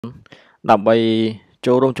ដើម្បី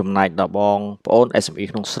ចូលរួមចំណែកដល់បងប្អូន SME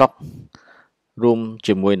ក្នុងស្រុករួម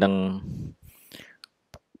ជាមួយនឹង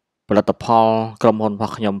ផលិតផលក្រុមហ៊ុនរប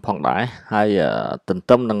ស់ខ្ញុំផងដែរហើយទន្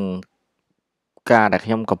ទឹមនឹងការដែលខ្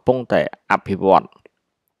ញុំកំពុងតែអភិវឌ្ឍ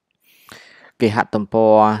គេហទំព័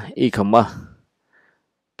រ e-commerce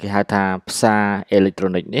គេហៅថាផ្សារអេឡិចត្រូ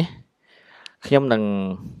និកនេះខ្ញុំនឹង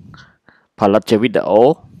ផលិតជាវីដេអូ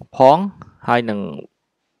ផងហើយនឹង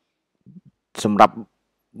សម្រាប់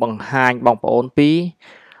បង្ហាញបងប្អូនពី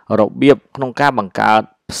របៀបក្នុងការបង្កើត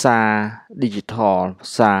ផ្សារ digital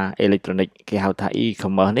ផ្សារអេឡិចត្រូនិកគេហៅថា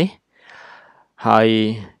e-commerce នេះហើយ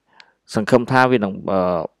សង្ឃឹមថាវានឹង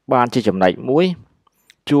បានជាចំណែកមួយ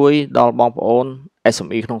ជួយដល់បងប្អូន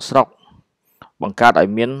SME ក្នុងស្រុកបង្កើតឲ្យ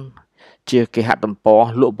មានជាគេហទំព័រ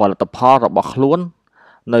លក់ផលិតផលរបស់ខ្លួន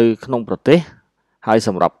នៅក្នុងប្រទេសហើយស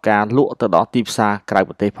ម្រាប់ការលក់ទៅដល់ទីផ្សារក្រៅ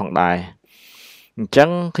ប្រទេសផងដែរអញ្ចឹង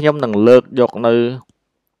ខ្ញុំនឹងលើកយកនៅ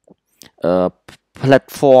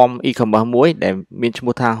platform e-commerce មួយដែលមានឈ្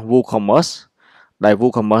មោះថា ECOMMERCE ដែល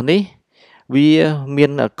ECOMMERCE នេះវាមា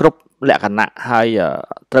នគ្រប់លក្ខណៈហើយ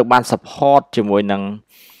ត្រូវបាន support ជាមួយនឹង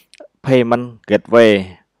payment gateway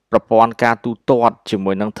ប្រព័ន្ធការទូទាត់ជា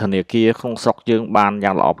មួយនឹងធនាគារក្នុងស្រុកយើងបាន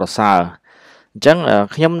យ៉ាងល្អប្រសើរអញ្ចឹង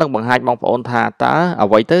ខ្ញុំនឹងបង្ហាញបងប្អូនថាតើអ្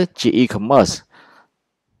វីទៅជា e-commerce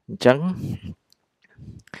អញ្ចឹង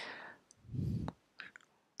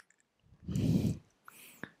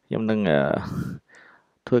ខ្ញុំនឹង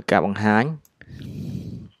ធ្វើការបង្ហាញ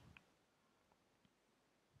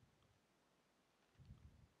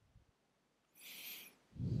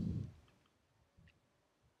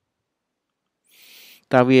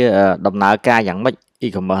តើវាដំណើរការយ៉ាងម៉េច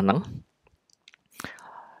e-commerce ហ្នឹង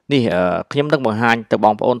នេះខ្ញុំនឹងបង្ហាញទៅប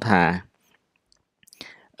ងប្អូនថា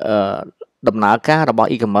ដំណើរការរបស់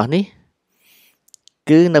e-commerce នេះ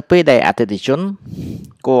គឺនៅពេលដែលអតិថិជន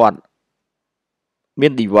គាត់មា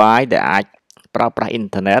ន device ដែលអាចប្រើប្រាស់អ៊ីន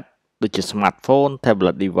ធឺណិតដូចជា smartphone,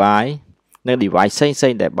 tablet device និង device ផ្សេ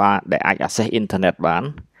ងៗដែលអាច access អ៊ីនធឺណិតបាន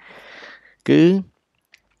គឺ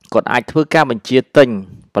គាត់អាចធ្វើការបញ្ជាទិញ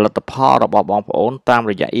ផលិតផលរបស់បងប្អូនតាម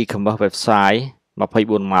រយៈ e-commerce website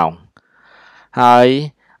 24 ម៉ោងហើយ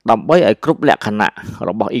ដើម្បីឲ្យគ្រប់លក្ខណៈ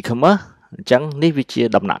របស់ e-commerce អញ្ចឹងនេះវាជា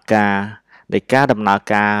ដំណាក់កាលនៃការដំណើរ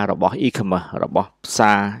ការរបស់ e-commerce របស់ផ្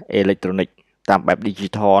សារអេឡិចត្រូនិកតាមបែប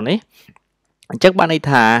digital នេះអញ្ចឹងបានន័យ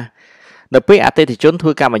ថានៅពេលអតិថិជនធ្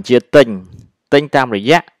វើការបញ្ជាទិញតាមរ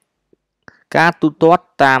យៈការទូទាត់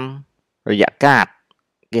តាមរយៈកាត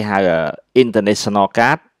គេហៅ international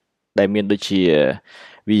card ដែលមានដូចជា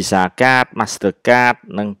Visa card, Master card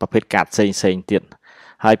និងប្រភេទកាតផ្សេងៗទៀត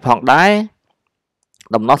ហើយផងដែរ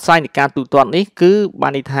ដំណោះស្រាយនៃការទូទាត់នេះគឺបា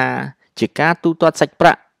នន័យថាជាការទូទាត់សាច់ប្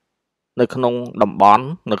រាក់នៅក្នុងតំបន់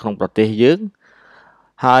នៅក្នុងប្រទេសយើង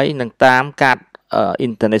ហើយនឹងតាមកាត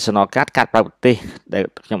international card កាតក្រៅប្រទេសដែល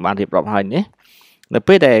ខ្ញុំបានរៀបរាប់ហើយនេះនៅ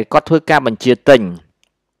ពេលដែលគាត់ធ្វើការបញ្ជាទិញ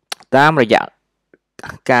តាមរយៈ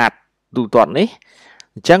កាតទូទាត់នេះ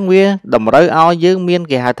អញ្ចឹងវាតម្រូវឲ្យយើងមាន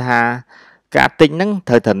គេហៅថាការទិញហ្នឹង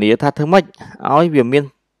ត្រូវធានាថាធ្វើម៉េចឲ្យវាមាន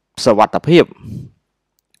សុវត្ថិភាព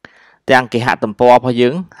ទាំងគេហទំព័ររបស់យើ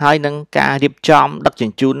ងហើយនឹងការរៀបចំដឹកជ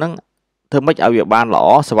ញ្ជូនហ្នឹងធ្វើម៉េចឲ្យវាបានល្អ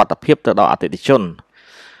សុវត្ថិភាពទៅដល់អតិថិជន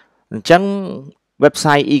អញ្ចឹង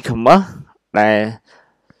website e-commerce ដែល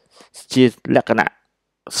ជាលក្ខណៈ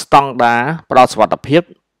ស្តង់ដារផ្ដល់សុវត្ថិភាព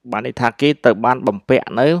បានន័យថាគេត្រូវបានបំពាក់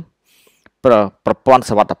នៅប្រព័ន្ធ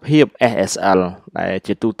សុវត្ថិភាព SSL ដែល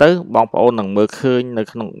ជាទូទៅបងប្អូននឹងមើលឃើញនៅ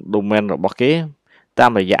ក្នុង domain របស់គេតា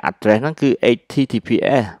មរយៈ address ហ្នឹងគឺ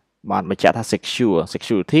https បានបញ្ជាក់ថា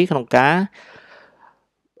security ក្នុងការ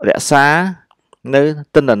រក្សានៅ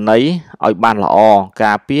ទិន្នន័យឲ្យបានល្អ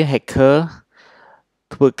ការពារ hacker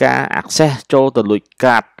ធ្វើការ access ចូលទៅលួច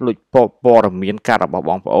កាតលួចព័ត៌មានកាតរបស់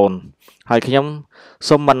បងប្អូនហើយខ្ញុំ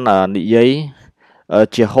សូមមិននិយាយ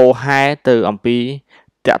ជាហោហែទៅអំពី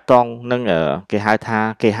តាក់ទងនឹងគេហៅថា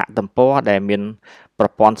គេហទំព័រដែលមានប្រ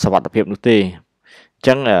ព័ន្ធសុវត្ថិភាពនោះទេអញ្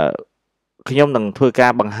ចឹងខ្ញុំនឹងធ្វើកា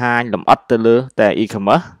របង្ហាញលម្អិតទៅលើតែ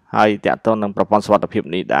e-commerce ហើយតាក់ទងនឹងប្រព័ន្ធសុវត្ថិភាព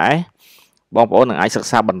នេះដែរបងប្អូននឹងអាចសិក្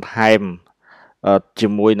សាបន្ថែមជា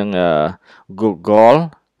មួយនឹង Google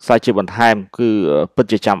ស្រាវជ្រាវបន្ថែមគឺពិត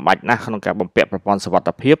ជាចាំបាច់ណាស់ក្នុងការបំពាក់ប្រព័ន្ធសុវត្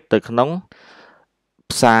ថិភាពទៅក្នុង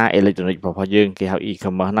ផ្សារអេឡិចត្រូនិករបស់យើងគេហៅ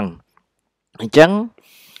e-commerce ហ្នឹងអញ្ចឹង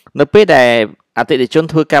នៅពេលដែលអតិថិជន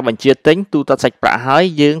ធ្វើការបញ្ជាទិញទូទាត់សាច់ប្រាក់ហើយ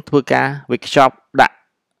យើងធ្វើការវេចខ្ចប់ដាក់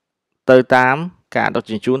ទៅតាមការដឹក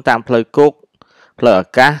ជញ្ជូនតាមផ្លូវគោកផ្លូវអា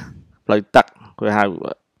កាសផ្លូវទឹកគេហៅ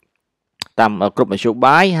តាមគ្រប់មធ្យោ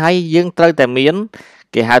បាយហើយយើងត្រូវតែមាន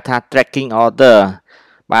គេហៅថា tracking order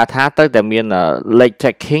បើថាត្រូវតែមានលេខ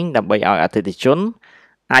tracking ដើម្បីឲ្យអតិថិជន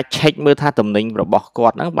អាច check មើលថាទំនិញរបស់គា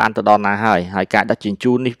ត់ហ្នឹងបានទៅដល់ណាហើយការដឹកជញ្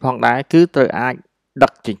ជូននេះផងដែរគឺត្រូវអាច ដឹ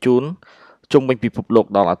កជញ្ជូនជុំវិញពិភពលោក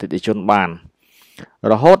ដល់អតិថិជនបាន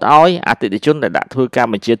រហូតឲ្យអតិថិជនដែលដាក់ធ្វើការ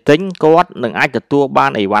បញ្ជាទិញគាត់នឹងអាចទទួលបា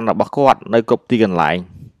នអីវ៉ាន់របស់គាត់នៅគ្រប់ទីកន្លែង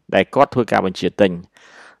ដែលគាត់ធ្វើការបញ្ជាទិញ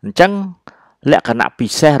អញ្ចឹងលក្ខណៈពិ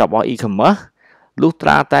សេសរបស់ e-commerce លុះត្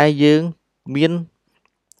រាតែយើងមាន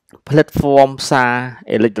platform ផ្សារ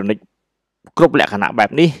អេឡិចត្រូនិកគ្រប់លក្ខណៈបែប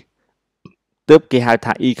នេះទើបគេហៅ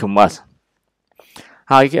ថា e-commerce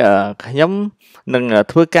ហើយខ្ញុំនឹង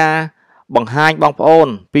ធ្វើការបង្ហាញបងប្អូន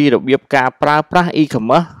ពីរបៀបការប្រើប្រាស់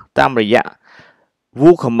e-commerce តាមរយៈ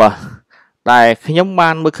WooCommerce ដែលខ្ញុំបា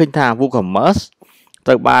នមើលឃើញថា WooCommerce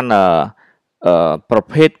ត្រូវបានប្រ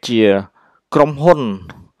ភេទជាក្រុមហ៊ុន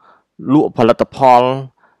លក់ផលិតផល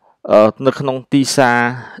នៅក្នុងទីផ្សារ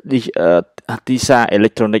អេឡិ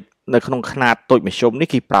ចត្រូនិកនៅក្នុងខ្នាតតូចមធ្យមនេះ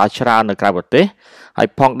គេប្រើច្រើននៅក្រៅប្រទេសហើយ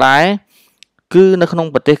ផងដែរគឺនៅក្នុង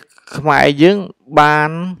ប្រទេសខ្មែរយើងបាន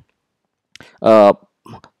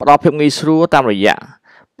ផ្ដល់ភាពងាយស្រួលតាមរយៈ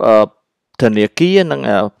ធនាគារនិង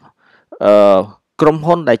ក្រុម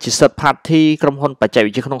ហ៊ុនដែលជា third party ក្រុមហ៊ុនបច្ចេក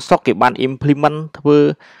វិទ្យាក្នុងស្រុកគេបាន implement ធ្វើ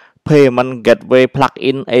payment gateway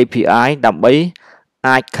plugin API ដើម្បី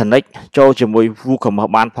អាច connect ចូលជាមួយ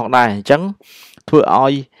WooCommerce បានផងដែរអញ្ចឹងធ្វើ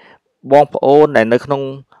ឲ្យបងប្អូនដែលនៅក្នុង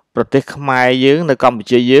ប្រទេសខ្មែរយើងនៅកម្ពុ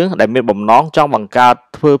ជាយើងដែលមានបំណងចង់បង្កើត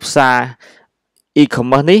ធ្វើផ្សារ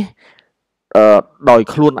e-commerce នេះដោយ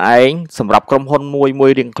ខ្លួនឯងសម្រាប់ក្រុមហ៊ុនមួយ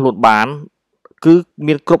រៀងខ្លួនបានគឺ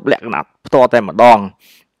មានគ្រប់លក្ខណៈផ្ទាល់តែម្ដង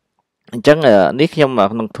អញ្ចឹងនេះខ្ញុំ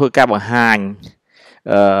នឹងធ្វើការបង្ហាញ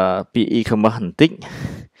ពី e-commerce បន្តិច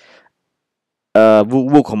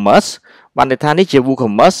WooCommerce បានន័យថានេះជា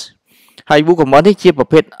WooCommerce ហើយ WooCommerce នេះជាប្រ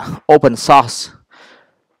ភេទ open source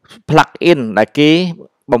plugin ដែលគេ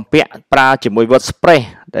បំពាក់ប្រើជាមួយ WordPress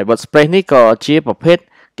ដែល WordPress នេះក៏ជាប្រភេទ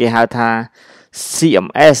គេហៅថា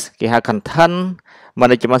CMS គេហៅ Content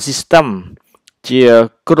Management System ជា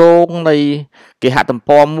គ្រោងនៃគេហទំ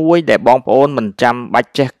ព័រមួយដែលបងប្អូនមិនចាំបាច់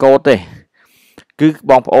ចេះកូដទេគឺ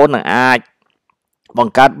បងប្អូននឹងអាចប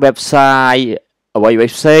ង្កើត website អ្វីៗ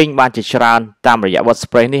ផ្សេងបានជាច្រើនតាមរយៈ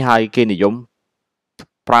WordPress នេះហើយគេនិយម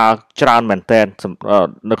ប្រើច្រើនមែនទែន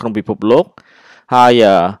នៅក្នុងពិភពលោកហើយ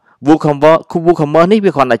WooCommerce នេះ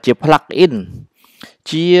វាគ្រាន់តែជា plugin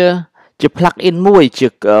ជា plugin មួយជា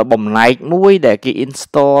បំណែកមួយដែលគេ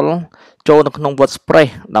install ចូលនៅក្នុង WordPress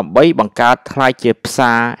ដើម្បីបង្កើតខ្លាយជាផ្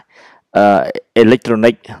សារអេឡិចត្រូ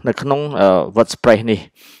និកនៅក្នុង WordPress នេះ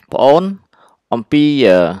បងប្អូនអំពី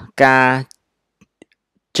ការ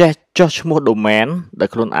ចេះចុះឈ្មោះ domain ដោយ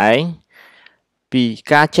ខ្លួនឯងពី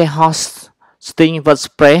ការចេះ hosting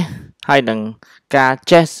WordPress ហើយនឹងការ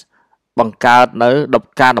ចេះបង្កើតនៅ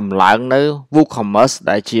ការដំឡើងនៅ WooCommerce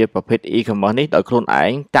ដែលជាប្រភេទ e-commerce នេះដោយខ្លួនឯ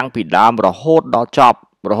ងតាំងពីដើមរហូតដល់ចប់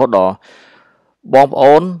រហូតដល់បងប្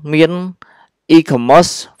អូនមាន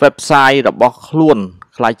e-commerce website របស់ខ្លួន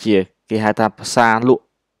ខ្ល้ายជាគេហៅថាផ្សារលក់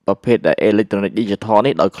ប្រភេទ electronic digital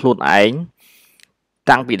នេះដោយខ្លួនឯង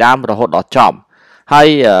តាំងពីដើមរហូតដល់ចប់ហើយ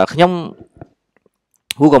ខ្ញុំ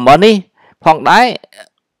WooCommerce នេះផងដែរ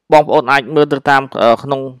បងប្អូនអាចមើលទៅតាមក្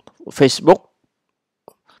នុង Facebook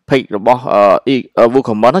page របស់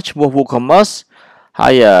WooCommerce ឈ្មោះ WooCommerce ហើ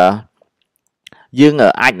យយើង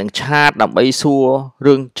អាចនឹងឆាតដើម្បីសួរ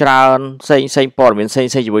រឿងច្រើនផ្សេងព័ត៌មានផ្សេង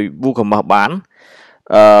ជាមួយ WooCommerce បាន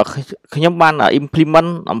ខ្ញុំបាន implement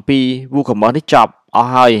អំពី WooCommerce នេះចប់អស់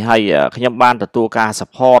ហើយខ្ញុំបានទទួលការ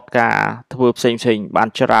support ការធ្វើផ្សេងបាន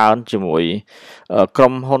ច្រើនជាមួយក្រុ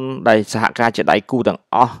មហ៊ុនដែលសហការជាដៃគូទាំង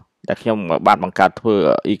អស់ដែលខ្ញុំបានបង្កើតធ្វើ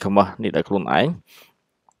e-commerce នេះដោយខ្លួនឯង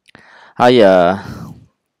ហើយ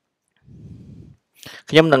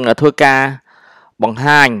ខ្ញុំនឹងធ្វើការបង្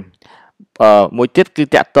ហាញមួយទៀតគឺ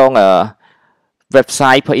តាក់ទង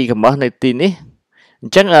website for e-commerce នៅទីនេះអ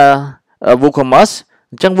ញ្ចឹងWooCommerce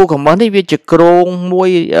នេះវាជាគ្រោងមួយ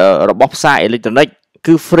របស់ផ្សារអេឡិចត្រូនិក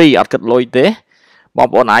គឺ free អត់គិតលុយទេបង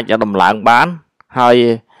ប្អូនអាចដំឡើងបានហើយ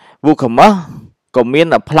WooCommerce ក៏មាន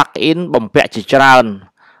plugin បំពាក់ជាច្រើន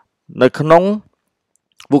នៅក្នុង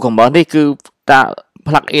WooCommerce នេះគឺតា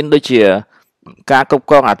plugin ដូចជាការគ្រប់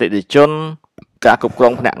គ្រងអតិថិជនការគ្រប់គ្រ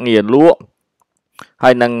ងភ្នាក់ងារលក់ហើ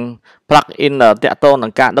យនឹង plugin តាក់ទងនឹ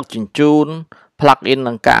ងការដឹកជញ្ជូន plugin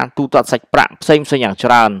នឹងការទូទាត់សាច់ប្រាក់ផ្សេងយ៉ាងច្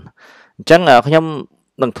រើនអញ្ចឹងខ្ញុំ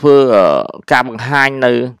នឹងធ្វើការបង្ហាញ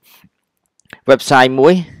នៅ website មួ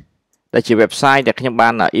យដែលជា website ដែលខ្ញុំបា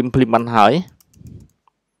ន implement ហើយ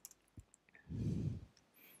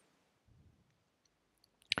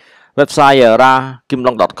website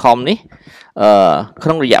rakimlong.com នេះក្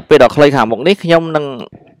នុងរយៈពេលដ៏ខ្លីខាងមុខនេះខ្ញុំនឹង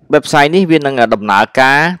website នេះវានឹងដំណើរ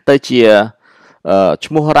ការទៅជា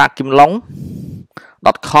ឈ្មោះ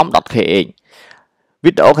rakimlong.com.kh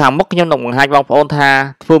វីដេអូខាងមុខខ្ញុំនឹងបង្ហាញបងប្អូនថា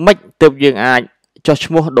ធ្វើម៉េចទើបយើងអាចចុះ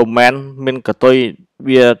ឈ្មោះ domain មានកតុយ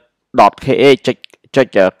វា .kh ចុ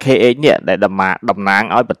ច KH នេះដែលតំណាង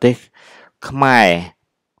ឲ្យប្រទេសខ្មែរ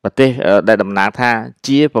ប្រទេសដែលតំណាងថា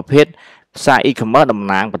ជាប្រភេទផ្សារ e-commerce តំ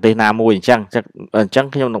ណាងប្រទេសណាមួយអញ្ចឹង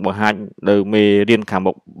ខ្ញុំនឹងបង្ហាញនៅមេរៀនខាង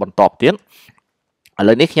មុខបន្តទៀតឥ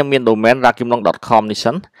ឡូវនេះខ្ញុំមាន domain rakimlong.com នេះ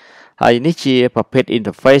សិនហើយនេះជាប្រភេទ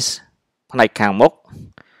interface ផ្នែកខាងមុខ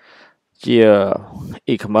ជា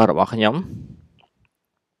e-commerce របស់ខ្ញុំ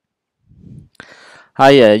ហើ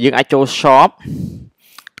យយើងអាចចូល shop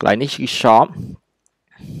កន្លែងនេះគឺ shop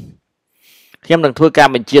ខ្ញុំនឹងធ្វើការ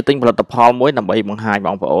បញ្ជាទិញផលិតផលមួយដើម្បីបង្ហាញប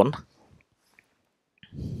ងប្អូន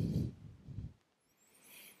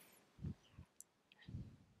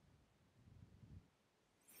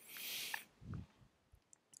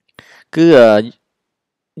គឺ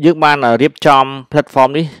យើងបានរៀបចំ platform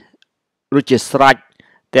នេះដូចជាស្រេច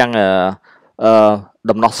ទាំង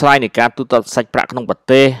ដំណោះស្រាយនៃការទូទាត់សាច់ប្រាក់ក្នុងប្រ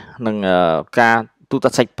ទេសនិងការទូទា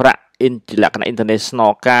ត់សាច់ប្រាក់ជាលក្ខណៈ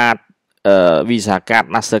international card Visa card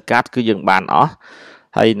Master card គឺយើងបានអស់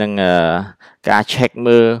ហើយនឹងការ check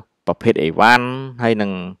មើលប្រភេទអីវ៉ាន់ហើយនឹ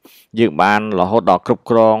ងយើងបានរហូតដល់គ្រប់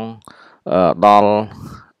គ្រងដល់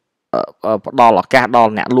ផ្ដល់ឱកាសដ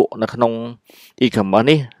ល់អ្នកលក់នៅក្នុង e-commerce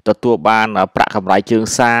នេះទទួលបានប្រាក់កម្រៃជើង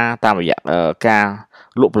សារតាមរយៈការ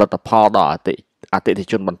លក់ផលិតផលដល់អតិថិ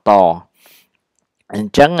ជនបន្តអ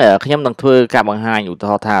ញ្ចឹងខ្ញុំនឹងធ្វើការបង្ហាញឧទា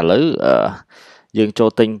ហរណ៍ថាឥឡូវយើងចូល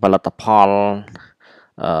ទិញផលិតផល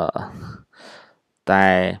តែ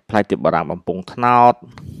ផ្លែទៀបបារាំងបំពង់ត្នោត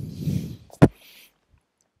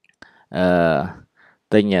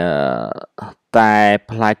ទិញតែ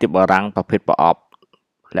ផ្លែទៀបបារាំងប្រភេទប្រអប់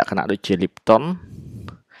លក្ខណៈដូចជា Lipton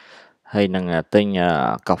ហើយនឹងទិញ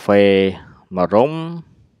កាហ្វេមួយរុំ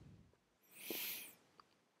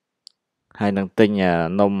ហើយនឹងទិញ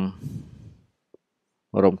នំ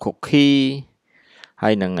រុំ cookie ហើ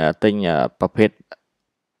យនឹងទិញប្រភេទ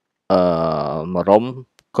មួយរុំ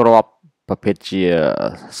គ្រាប់ប្រភេទជា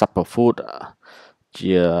super food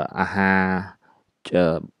ជាអាហារ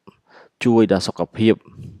ជួយដល់សុខភាព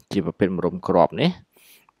ជាប្រភេទមួយរុំគ្រាប់នេះ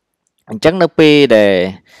អញ្ចឹងនៅពេលដែល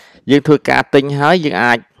យើងធ្វើការទិញហើយយើង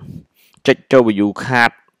អាចចុចចូល view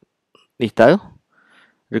card នេះទៅ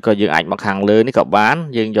ឬក៏យើងអាចមកខាងលើនេះក៏បាន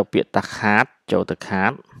យើងយកពាក្យតា card ចូលទៅ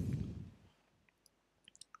card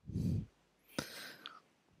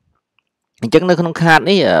អញ្ចឹងនៅក្នុង card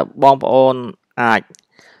នេះបងប្អូនអាច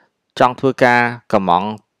ចង់ធ្វើការកម្មង់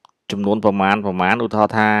ចំនួនប្រមាណឧទាហរ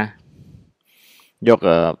ណ៍ថាយក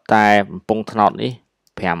តែបំពង់ត្នោតនេះ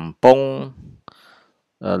5បំពង់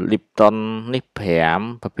Lipton នេះ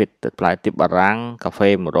5ប្រភេទផ្លែទៀបបារាំងកាហ្វេ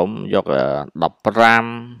មួយរុំយក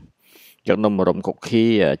15យកនំមួយរុំ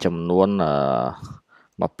cookie ចំនួន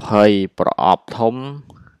20ប្រអប់ធំ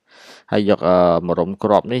ហើយយកមួយរុំគ្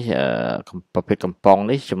រាប់នេះប្រភេទកំប៉ុង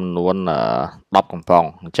នេះចំនួន10កំប៉ុង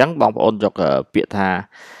អញ្ចឹងបងប្អូនយកពាក្យថា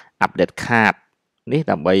update card នេះ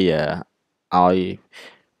ដើម្បីឲ្យ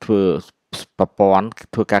ធ្វើប្រព័ន្ធ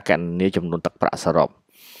ធ្វើការកណនាចំនួនទឹកប្រាក់សរុប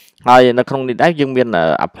ហើយនៅក្នុងនេះដែរយើងមាន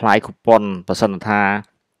apply coupon ប្រសិនថា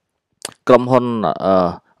ក្រុមហ៊ុន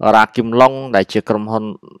រាគីមឡុងដែលជាក្រុមហ៊ុន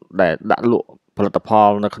ដែលដាក់លក់ផលិតផល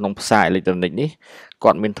នៅក្នុងផ្សារអេឡិចត្រូនិកនេះ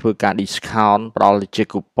គាត់មានធ្វើការ discount ផ្ដល់ជា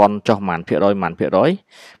coupon ចុះប៉ុន្មានភាគរយប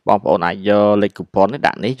ងប្អូនអាចយកលេខ coupon នេះ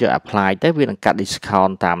ដាក់នេះយក apply ទៅវានឹងកាត់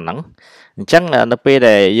discount តាមហ្នឹងអញ្ចឹងនៅពេល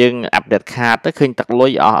ដែលយើង update card ទៅឃើញទឹកលុ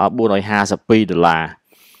យអស់$452អ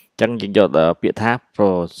ញ្ចឹងយើងយកពាក្យថា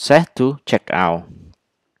process to check out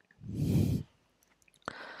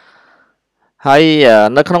ហើយ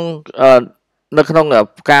នៅក្នុង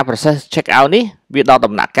ការ process check out នេះវាដល់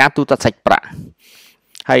ដំណាក់កាលទូទាត់សាច់ប្រាក់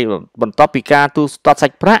ហើយបន្ទាប់ពីការទូទាត់សា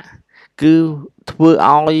ច់ប្រាក់គឺធ្វើ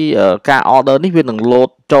ឲ្យការ order នេះវានឹង load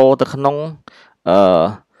ចូលទៅក្នុង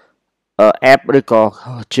app ឬក៏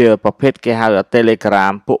ជាប្រភេទគេហៅ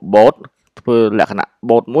Telegram ពួក bot ធ្វើលក្ខណៈ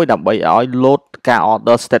bot មួយដើម្បីឲ្យ load ការ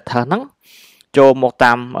order status ហ្នឹងចូលមក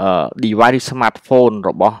តាម device ឬ smartphone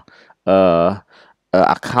របស់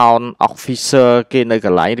account officer គេនៅក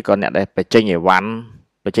ន្លែងឬក៏អ្នកដែលបញ្ចេញអីវ៉ាន់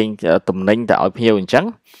បញ្ចេញទំនិញទៅឲ្យភ្ញៀវអញ្ចឹង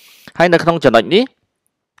ហើយនៅក្នុងចំណុចនេះ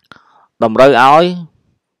តម្រូវឲ្យ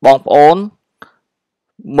បងប្អូន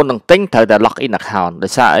មុននឹងទិញត្រូវតែ log in account ដោ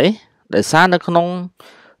យសារអីដោយសារនៅក្នុង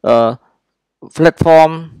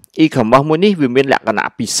platform e-commerce មួយនេះវាមានលក្ខណៈ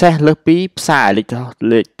ពិសេសលើសពីផ្សារអេឡិចត្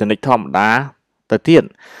រូនិកធម្មតាទៅទៀត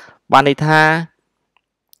បានន័យថា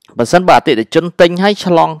បើសិនបើអតិថិជនទិញហើយ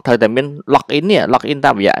ឆ្លងត្រូវតែមាន log in នេះ log in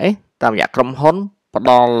តាមរយៈអីតាមរយៈក្រុមហ៊ុនផ្ដ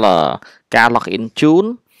ល់ការ log in ជូន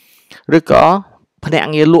ឬក៏ភ្នាក់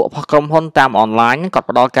ងារលក់របស់ក្រុមហ៊ុនតាមអនឡាញគាត់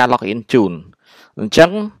ផ្ដល់ការ log in ជូនអញ្ចឹង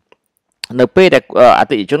នៅពេលដែលអ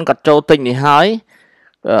តិថិជនគាត់ចូលទិញនេះហើយ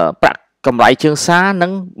ប្រាក់កម្រៃជើងសារនឹ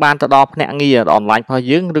ងបានទៅដល់ភ្នាក់ងារអនឡាញរបស់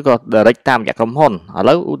យើងឬក៏ direct តាមរយៈក្រុមហ៊ុនឥ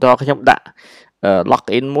ឡូវឧទាហរណ៍ខ្ញុំដាក់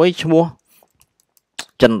login មួយឈ្មោះ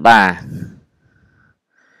ចិនដា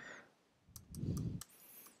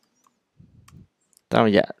តាមរ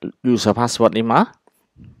យៈ user password នេះមក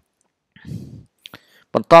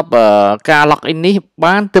បន្ទាប់ការ login នេះ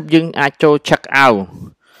បានទើបយើងអាចចូល check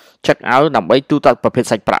out ដើម្បីទូទាត់ប្រភេទ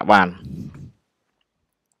សាច់ប្រាក់បាន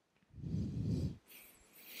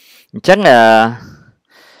អញ្ចឹង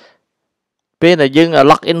ពេលដែលយើង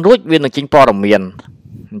login រួចវានឹងចេញព័ត៌មាន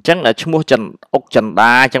អញ្ចឹងឈ្មោះចិន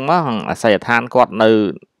ដាអញ្ចឹងមកអាស័យដ្ឋានគាត់នៅ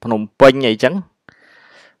ភ្នំពេញអីចឹង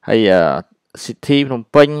ហើយcity ភ្នំ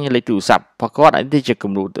ពេញលេខទូរស័ព្ទរបស់គាត់នេះជា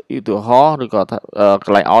គំរូឧទាហរណ៍ឬក៏ក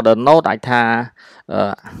ន្លែង order note អាចថា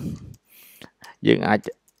យើង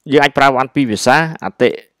អាចប្រើបានពីរភាសាអតិ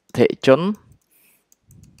ថិជន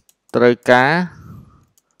ត្រូវការ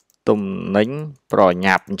ទំនិញប្រ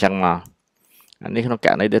ញាប់អញ្ចឹងមកអានេះក្នុងក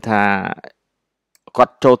រណីដែលថាគា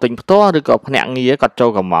ត់ចូលទិញផ្ទាល់ឬក៏ភ្នាក់ងារគាត់ចូល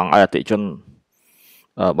កម្មង់ឲ្យអតិថិជន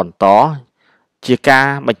បន្តជាការ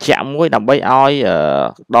បញ្ជាក់មួយដើម្បីឲ្យ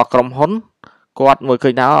ដល់ក្រុមហ៊ុនគាត់មើលឃើ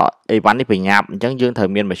ញថាអីវ៉ាន់នេះប្រញាប់អញ្ចឹងយើងត្រូវ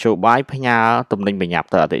មានមធ្យោបាយផ្ញើទំនិញប្រញាប់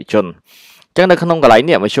ទៅអតិថិជនអញ្ចឹងនៅក្នុងកន្លែង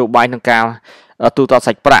នេះមធ្យោបាយក្នុងការទូទាត់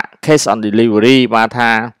សាច់ប្រាក់ case on delivery បានថា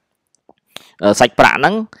សាច់ប្រាក់ហ្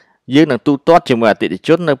នឹងយើងនឹងទូទាត់ជាមួយអតិថិជ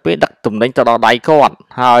ននៅពេលដឹកទំនិញទៅដល់ដៃគាត់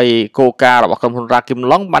ហើយគោលការណ៍របស់ក្រុមហ៊ុន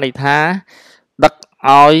Rakimlong បានន័យថាដឹក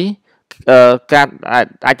ឲ្យការ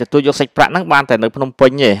អាចទទួលយកសាច់ប្រាក់ហ្នឹងបានតែនៅភ្នំពេ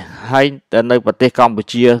ញទេហើយនៅប្រទេសកម្ពុ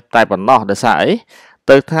ជាតែប៉ុណ្ណោះដោយសារអី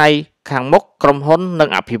ទៅថ្ងៃខាងមុខក្រុមហ៊ុននឹង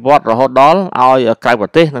អភិវឌ្ឍរហូតដល់ឲ្យក្រៅប្រ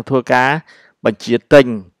ទេសនឹងធ្វើការបញ្ជាទិញ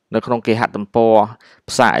នៅក្នុងគេហទំព័រ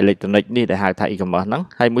ផ្សារអេឡិចត្រូនិកនេះដែលហៅថា e-commerce ហ្នឹង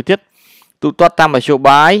ហើយមួយទៀតទូទាត់តាមមធ្យោ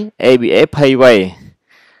បាយ ABA Payway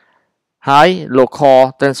ហើយ local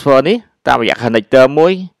transfer នេះតាមរយៈ connector មួ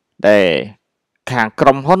យដែលខាងក្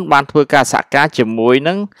រុមហ៊ុនបានធ្វើការសហការជាមួយ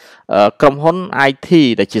នឹងក្រុមហ៊ុន IT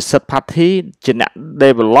ដែលជា third party ជាអ្នក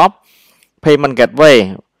develop payment gateway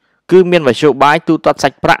គឺមានមធ្យោបាយទូទាត់សា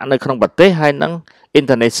ច់ប្រាក់នៅក្នុងប្រទេសហើយនឹង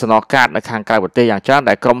international card នៅខាងក្រៅប្រទេសយ៉ាងច្រើន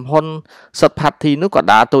ដែលក្រុមហ៊ុន third party នោះក៏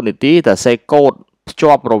ដើរតួនាទីទៅសេកូដភ្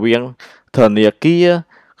ជាប់រវាងធនាគារ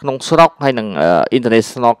ក្នុងស្រុកហើយនឹង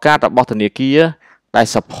international card របស់ធនាគារដែល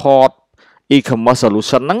support e-commerce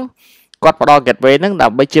solution ហ្នឹងគាត់ផ្ដល់ gateway ហ្នឹងដើ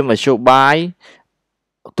ម្បីជាមធ្យោបាយ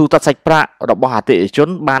ទូទាត់សាច់ប្រាក់របស់អតិថិជន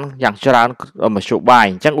បានយ៉ាងច្រើនមធ្យោបាយ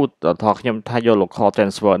អញ្ចឹងឧទាហរណ៍ខ្ញុំថាយក local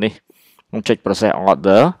transfer នេះខ្ញុំចុច process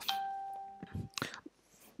order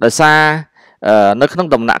ដោយសារនៅក្នុង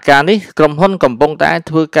ដំណាក់កាលនេះក្រុមហ៊ុនកំពុងតែ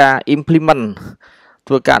ធ្វើការ implement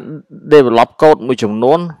ធ្វើការ develop code មួយចំ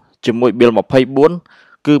នួនជាមួយ bill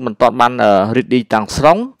 24គឺមិនទាន់បាន ready ទាំងស្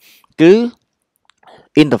រុងគឺ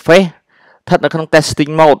interface ស្ថិតនៅក្នុង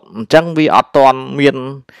testing mode អញ្ចឹងវាអត់ទាន់មាន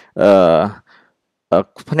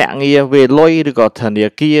ភ្នាក់ងារវេលុយឬក៏ធនា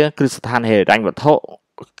គារគ្រឹះស្ថានហិរញ្ញវត្ថុ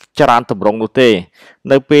ច្រើនទម្រង់នោះទេ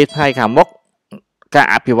នៅពេលថ្ងៃខាងមុខការ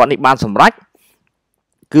អភិវឌ្ឍនេះបានសម្រេច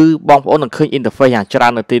គឺបងប្អូននឹងឃើញ interface យ៉ាងច្រើ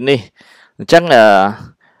ននៅទីនេះអញ្ចឹង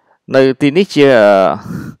នៅទីនេះជា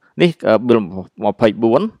នេះ bill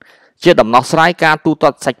 24ជាដំណោះស្រាយការទូទា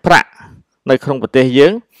ត់សាច់ប្រាក់នៅក្នុងប្រទេសយើ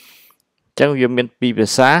ងអញ្ចឹងវាមានពីរភា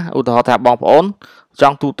សាឧទាហរណ៍ថាបងប្អូនច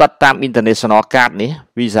ង់ទូទាត់តាម international card នេះ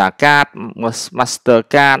Visa card Master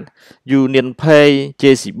card Union Pay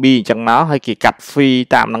JCB អញ្ចឹងមកហើយគេកាត់ fee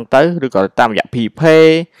តាមហ្នឹងទៅឬក៏តាមរយៈ Pay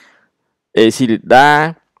Acilida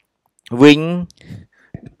Wing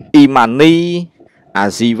E-money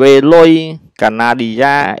Azive Loi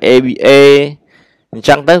Canada ABA អញ្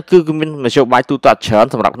ចឹងទៅគឺមានមធ្យោបាយទូទាត់ច្រើន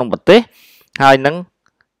សម្រាប់ក្នុងប្រទេសហើយនឹង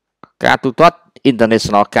ការទូទាត់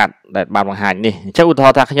international card ដែលបានបង្ហាញនេះអញ្ចឹងឧទាហ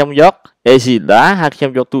រណ៍ថាខ្ញុំយក Acida ហើយខ្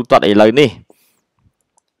ញុំយកទូទាត់ឥឡូវនេះ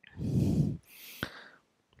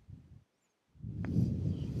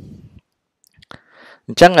អ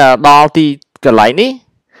ញ្ចឹងដល់ទីកន្លែងនេះ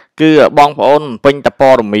គឺបងប្អូនពេញតព័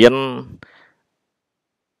ត៌មាន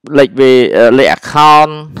លេខ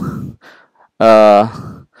account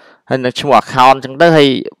ហើយនៅឈ្មោះ account អញ្ចឹងទៅហើយ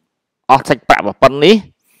អស់សាច់ប្រាក់ប៉ុណ្ណនេះ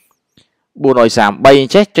433អ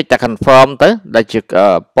ញ្ចេះចុចតែ confirm ទៅដែលជា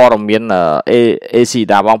ព័ត៌មាន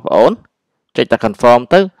ACDA បងប្អូនចុចតែ confirm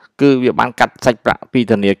ទៅគឺវាបានកាត់សាច់ប្រាក់ពី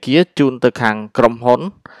ធនាគារជូនទៅខាងក្រុមហ៊ុន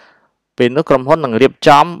ពេលនោះក្រុមហ៊ុននឹងរៀប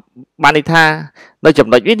ចំបានន័យថានៅចំ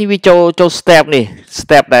ណុចនេះវាចូល step នេះ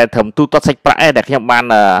step ដែលត្រឹមទូទាត់សាច់ប្រាក់ដែលខ្ញុំបាន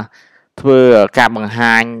ធ្វើការបង្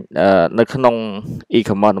ហាញនៅក្នុង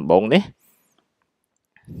e-commerce ដំបូងនេះ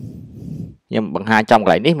ខ្ញុំបង្ហាញចំក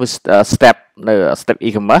ន្លែងនេះមួយ step នៅ step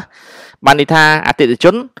e-commerce បានន័យថាអតិថិជ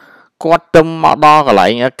នគាត់ទៅមកដល់កន្លែ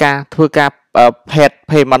ងការធ្វើការ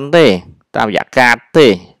payment ទេតាមរយៈកាតទេ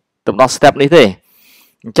ទៅដល់ step នេះទេ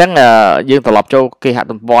អញ្ចឹងយើងត្រឡប់ចូលគេហ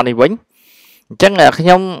ទំព័រនេះវិញអញ្ចឹងខ្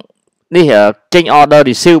ញុំនេះចេញ order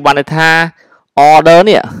receive បានន័យថា order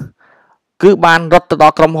នេះគឺបានរត់ទៅដ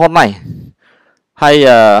ល់ក្រុមហ៊ុនហើយហើយ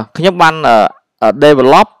ខ្ញុំបាន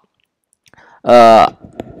develop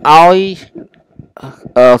ឲ្យ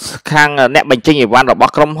ខាងអ្នកបញ្ចេញអីវ៉ាន់រប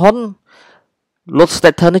ស់ក្រុមហ៊ុន load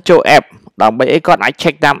status នេះចូល app ដើម្បីអីគាត់អាច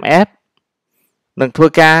check តាម app និងធ្វើ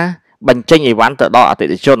ការបញ្ចេញអីវ៉ាន់ទៅដល់អតិ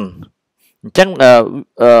ថិជនអញ្ចឹង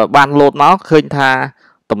បាន load មកឃើញថា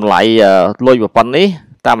តម្លៃលុយប៉ុណ្ណេះ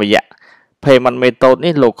តាមរយៈ payment method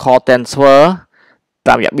នេះ local transfer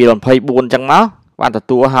តាមរយៈ bill 24អញ្ចឹងមកបានទ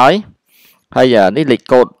ទួលហើយនេះលេខ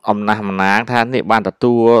កូដអំណះអំណាងថានេះបានទ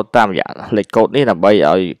ទួលតាមរយៈលេខកូដនេះដើម្បី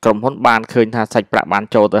ឲ្យក្រុមហ៊ុនបានឃើញថាសាច់ប្រាក់បាន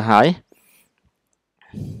ចូលទៅហើយ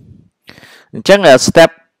អញ្ចឹង step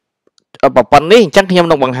ប៉ុណ្ណេះអញ្ចឹងខ្ញុំ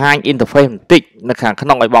នឹងបង្ហាញ interface បន្តិចនៅខាងក្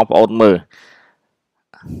នុងឲ្យបងប្អូនមើល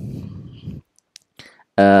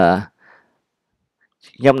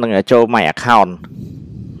ខ្ញុំនឹងចូល my account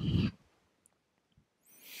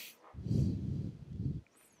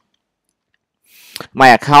my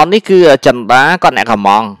account នេះគឺចិនដាគាត់អ្នកកំ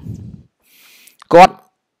ងគាត់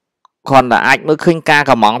គ្រាន់តែអាចមើលឃើញការ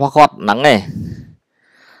កំងរបស់គាត់ហ្នឹងឯង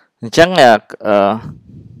អញ្ចឹង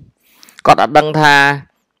គាត់អត់ដឹងថា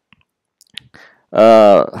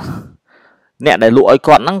អ្នកដែលលក់ឲ្យ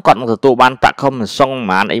គាត់ហ្នឹងគាត់នឹងទទួលបានប្រាក់ខំសង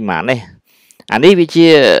ប្រហែលអីប្រហែលនេះអានេះវាជា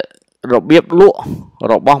របៀបលក់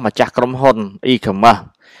របស់ម្ចាស់ក្រុមហ៊ុន e-commerce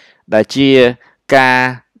ដែលជាការ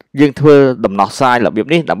យើងធ្វើដំណោះស្រាយរបៀប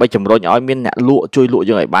នេះដើម្បីជំរុញឲ្យមានអ្នកលក់ជួយលក់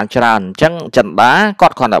យើងឲ្យបានច្រើនអញ្ចឹងចិនដាគា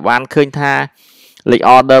ត់គ្រាន់តែបានឃើញថាលេខ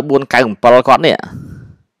order 497គាត់នេះ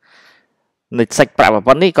នៅសាច់ប្រាក់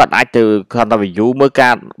ប៉ុណ្ណេះគាត់អាចទៅគ្រាន់តែ view មើលកា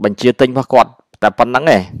របញ្ជាទិញរបស់គាត់តែប៉ុណ្្នឹង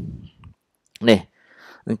ឯងនេះ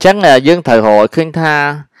អញ្ចឹងយើងត្រូវរកឃើញថា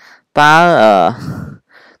តើ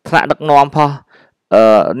ថ្នាក់ដឹកនាំផុស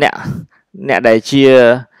អ្នកដែលជា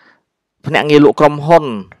ភ្នាក់ងារលក់ក្រុមហ៊ុន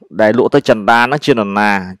ដែលលក់ទៅចិនដាហ្នឹងជានរណា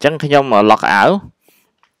អញ្ចឹងខ្ញុំ log out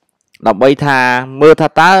ដើម្បីថាមើលថា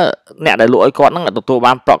តើអ្នកដែលលក់ឲ្យគាត់ហ្នឹងទទួល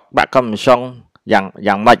បានប្រាក់ commission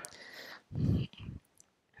យ៉ាងម៉េច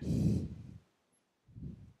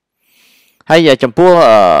ហើយចំពោះ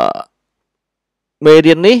មេ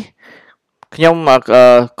រៀននេះខ្ញុំ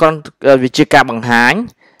គ្រាន់វាជាការបង្ហាញ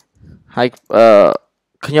ហើយ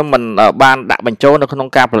ខ្ញុំមិនបានដាក់បញ្ចូលនៅក្នុង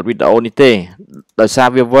ការផលិតវីដេអូនេះទេដោយសារ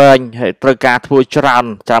វាវែងហើយត្រូវការធ្វើច្រើន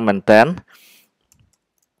មែនតើ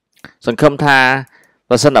សង្ឃឹមថា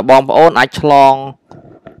បើសិនតែបងប្អូនអាចឆ្លង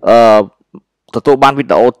ទទួលបានវី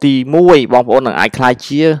ដេអូទី1បងប្អូននឹងអាចក្លាយ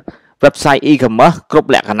ជា website e-commerce គ្រប់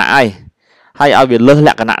លក្ខណៈហើយឲ្យវាលើសល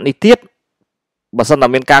ក្ខណៈនេះទៀតបើសិនតែ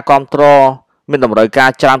មានការគ្រប់គ្រងមានតម្រូវការ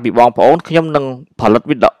ច្រើនពីបងប្អូនខ្ញុំនឹងផលិត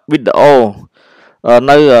វីដេអូ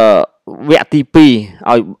នៅវគ្គទី2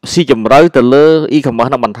ឲ្យស៊ីជម្រៅទៅលើ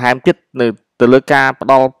e-commerce នឹងបន្ថែមទៀតនៅទៅលើការផ្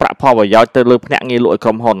ដល់ប្រាក់ផលប្រយោជន៍ទៅលើភ្នាក់ងារលក់ឲ្យក្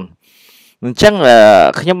រុមហ៊ុនអញ្ចឹង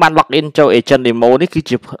ខ្ញុំបាន log in ចូល agent demo នេះគឺ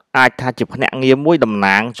ជាអាចថាជាភ្នាក់ងារមួយតំ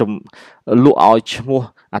ណាងលក់ឲ្យឈ្មោះ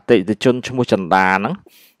អតិថិជនឈ្មោះចិនដាហ្នឹង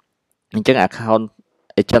អញ្ចឹង account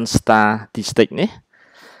agent statistic នេះ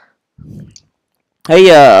ហើ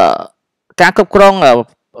យការគ្រប់គ្រង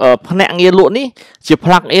ភ្នាក់ងារលក់នេះជា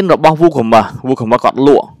plug in របស់ WooCommerce គាត់ល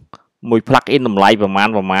ក់មួយ plug in តម្លៃប្រមាណ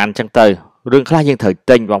អញ្ចឹងទៅរឿងខ្លះយើងត្រូវ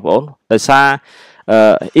ទិញបងប្អូនដោយសារ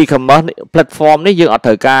e-commerce platform នេះយើងអត់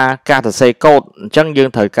ត្រូវការសរសេរកូដអញ្ចឹងយើង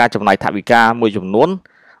ត្រូវការចំណាយថវិកាមួយចំនួន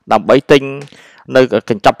ដើម្បីទិញនៅ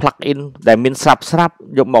កញ្ចប់ plug in ដែលមានស្រាប់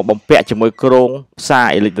យកមកបំពាក់ជាមួយគ្រោងផ្សារ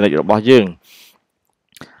អេឡិចត្រូនិករបស់យើង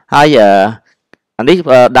ហើយអានេះ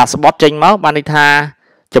dashboard ចេញមកបានន័យថា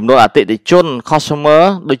ចំនួនអតិថិជន customer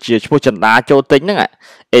ដូចជាឈ្មោះចិនដាចូលទិញហ្នឹង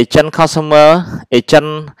agent customer agent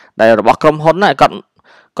ដែលរបស់ក្រុមហ៊ុនណាគាត់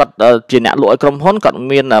ជាអ្នកលក់ឲ្យក្រុមហ៊ុនគាត់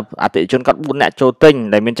មានអតិថិជនគាត់4អ្នកចូលទិញ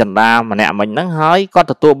ដែលមានចិនដាម្នាក់មិញហ្នឹងហើយគាត់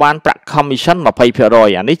ទទួលបានប្រាក់ commission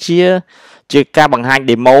 20% អានេះជាការបង្ហាញ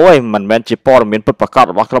demo ឯងមិនមែនជាព័ត៌មានពិតប្រាកដ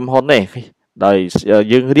របស់ក្រុមហ៊ុនទេដោយ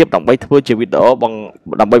យើងរៀបដើម្បីធ្វើជាវីដេអូ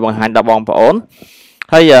ដើម្បីបង្ហាញដល់បងប្អូន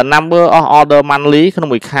ហើយ number of order monthly ក្នុង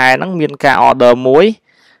មួយខែហ្នឹងមានការ order មួយ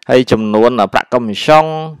ហើយចំនួនប្រាក់ commission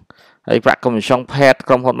ហើយប្រាក់ commission paid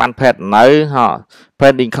ក្រុមហ៊ុនបាន paid នៅ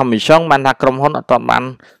pending commission បានថាក្រុមហ៊ុនអត់ទាន់បាន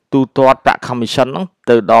ទូទាត់ប្រាក់ commission ហ្នឹង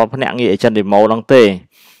ទៅដល់ភ្នាក់ងារ agent demo ហ្នឹងទេ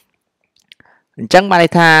អញ្ចឹងបានន័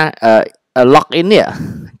យថា log in នេះ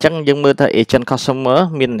អញ្ចឹងយើងមើលថា agent customer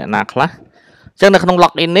មានអ្នកណាខ្លះអញ្ចឹងនៅក្នុង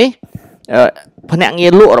log in នេះភ្នាក់ងា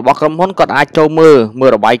រលក់របស់ក្រុមហ៊ុនគាត់អាចចូលមើល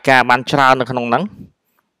របាយការណ៍បានច្រើននៅក្នុងហ្នឹង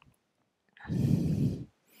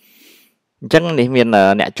អញ្ចឹងនេះមាន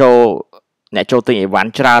អ្នកចូលទិញអីវ៉ាន់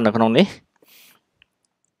ច្រើននៅក្នុងនេះ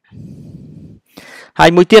ហើយ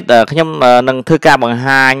មួយទៀតខ្ញុំនឹងធ្វើការបង្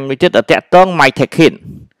ហាញមួយទៀតតាក់ទង My Tech Kit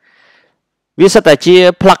វាសិតតែជា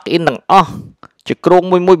plug in ទាំងអស់ជាគ្រោង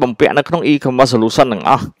មួយបំពាក់នៅក្នុង e-commerce solution ទាំង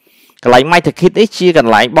អស់ cái lái mai ticket ấy chia cái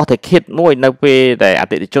lái bỏ ticket mỗi nơi về để ở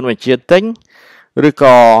tiệm chôn mình chia tính rồi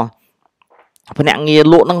có phần nặng nghe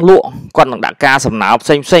lụa năng lụa còn đã ca sầm não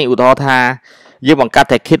xanh xanh ủ đó tha nhưng bằng ca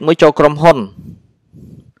ticket mới cho crom hôn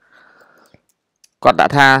còn đã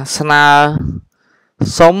tha sana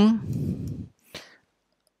sống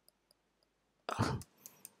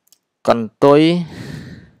còn tôi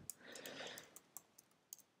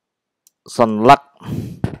sần lắc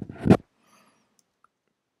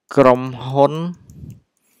crom hôn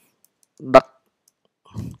đặc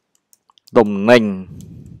đồng nền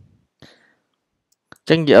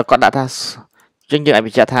chân giờ còn đã tha chân giờ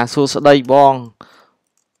bị trả tha su sẽ đây bong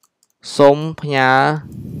sống nhà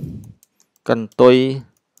cần tôi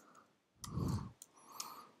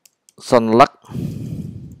sần lắc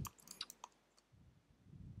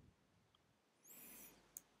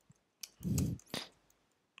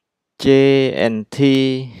JNT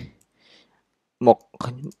một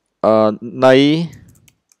này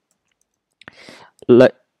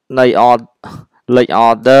lệnh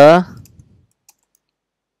order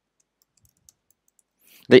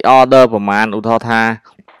ประมาณอุทธรณ์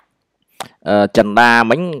จันดา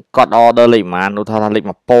mình có order លេខប្រមាណឧទាហរណ៍លេខ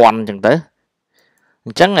1000អញ្ចឹងទៅអ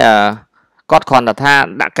ញ្ចឹងគាត់គ្រាន់តែថា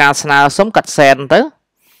ដាក់ការស្នើសុំកាត់សែនទៅ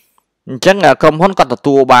អញ្ចឹងក្រុមហ៊ុនគាត់ទ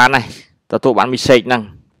ទួលបានហើយទទួលបាន message ហ្នឹង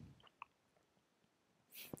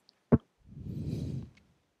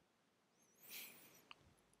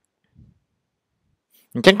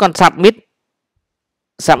អញ្ចឹងគាត់ submit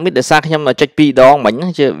ដោយសារខ្ញុំចុច2ដងមិញ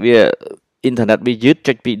ជាវា internet វាយឺត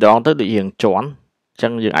ចុច2ដងទៅដូចរៀងជាន់អញ្ចឹ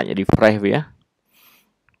ងយើងអាច refresh វា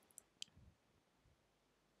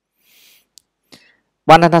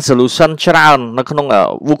បានថា solution ច្រើននៅក្នុង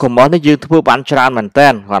WooCommerce នេះយើងធ្វើបានច្រើនមែនតើ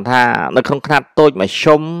គាត់ថានៅក្នុងខ្នាតតូចមួយ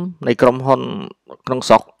ឈុំនៃក្រុមហ៊ុនក្នុង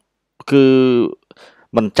ស្រុកគឺ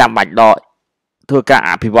មិនចាំបាច់ដកធ្វើការអ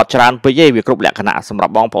ភិវឌ្ឍច្រើនពេកទេវាគ្រប់លក្ខណៈសម្រា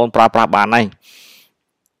ប់បងប្អូនប្រើប្រាស់បានហើយ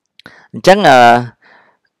អញ្ចឹង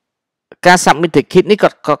ការ submit ticket នេះ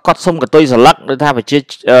គាត់សុំកតុយស្លឹកដូចថាប្រជា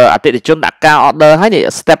អតិថិជនដាក់ការ order ហើយនេះ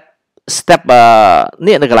step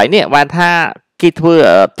នេះនៅកន្លែងនេះបានថាគេធ្វើ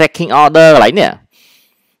tracking order កន្លែងនេះ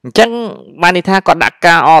អញ្ចឹងបានន័យថាគាត់ដាក់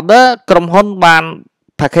ការ order ក្រុមហ៊ុនបាន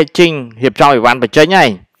packaging រៀបចំអីវ៉ាន់បញ្ចេញហើយ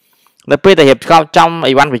នៅពេលដែលរៀបចំ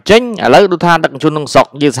អីវ៉ាន់បញ្ចេញឥឡូវដូចថាដឹកជញ្ជូនក្នុងស្រុក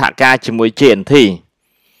យើងសហការជាមួយ JNT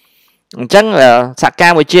អញ្ចឹងសហកា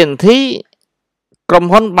រមួយ JNT ក្រុម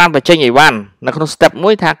ហ៊ុនបានបញ្ចេញអីវ៉ាន់នៅក្នុង step មួ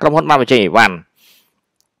យថាក្រុមហ៊ុនបានបញ្ចេញអីវ៉ាន់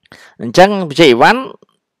អញ្ចឹងបញ្ចេញអីវ៉ាន់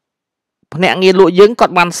ភ្នាក់ងារលក់យើងគា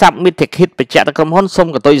ត់បាន submit ticket បញ្ជាក់ទៅក្រុមហ៊ុនសុំ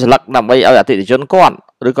កតុយស្លឹកដើម្បីឲ្យអតិថិជនគាត់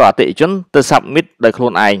ឬក៏អតិថិជនទៅ submit ដោយខ្លួ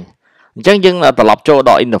នឯងអញ្ចឹងយើងត្រឡប់ចូលដ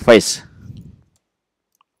ល់ interface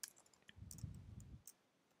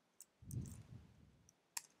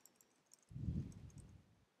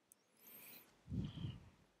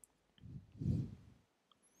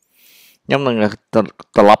ខ្ញុំនឹង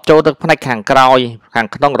ត្រឡប់ចូលទៅផ្នែកខាងក្រោយខាង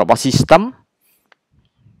ក្នុងរបស់ system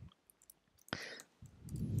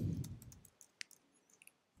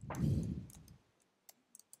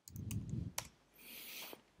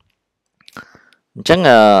អញ្ចឹង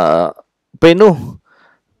ពេលនោះ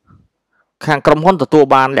ខាងក្រុមហ៊ុនទទួល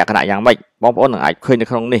បានលក្ខណៈយ៉ាងម៉េចបងប្អូននឹងអាចឃើញនៅ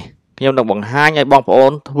ក្នុងនេះខ្ញុំនឹងបង្ហាញឲ្យបងប្អូ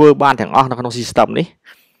នធ្វើបានទាំងអស់នៅក្នុង system នេះ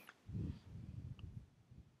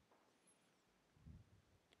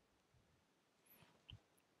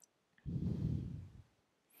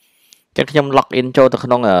ចឹងខ្ញុំ log in ចូលទៅក្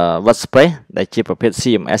នុង WordPress ដែលជាប្រភេទ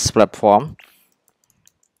CMS platform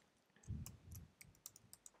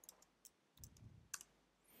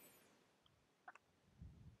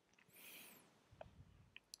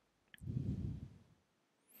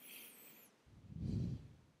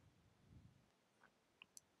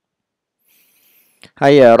ហើ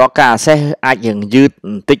យរកការ access អាចយើងយឺតប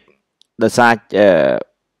ន្តិចដោយសារ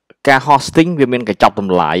ការ hosting វាមានកញ្ចប់ត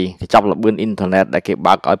ម្លៃកញ្ចប់ល្បឿនអ៊ីនធឺណិតដែលគេ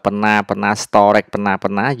បើកឲ្យប៉ុណ្ណា storage ប៉ុ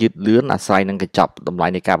ណ្ណាយឺតលឿនអាស្រ័យនឹងកញ្ចប់តម្លៃ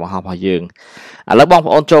នៃការបង្ហោះរបស់យើងឥឡូវបង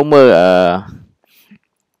ប្អូនចូលមើល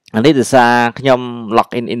នេះដោយសារខ្ញុំ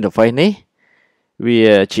login interface នេះវា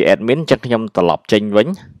ជា admin អញ្ចឹងខ្ញុំត្រឡប់ចេញវិញ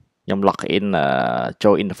ខ្ញុំ login ចូ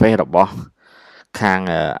ល interface របស់ខាង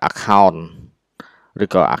account ឬ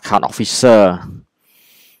ក៏ account officer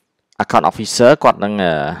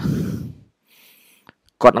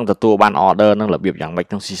គាត់នឹងទទួលបាន order នឹងរបៀបយ៉ាងម៉េច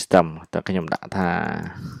ក្នុង system តែខ្ញុំដាក់ថា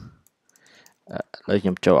លើខ្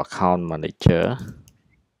ញុំចូល account manager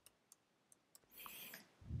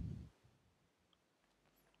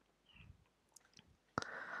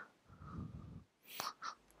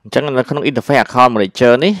អញ្ចឹងនៅក្នុង interface account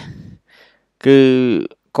manager នេះគឺ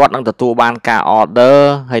គាត់នឹងទទួលបានការ order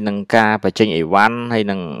ហើយនឹងការបញ្ចេញអីវ៉ាន់ហើយ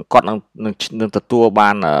នឹងគាត់នឹងទទួលបា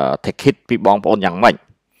ន ticket ពីបងប្អូនយ៉ាងម៉េច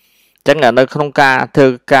ចឹងនៅក្នុងការធ្វើ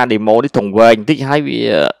ការ demo នេះត្រង់វែងបន្តិចហើយ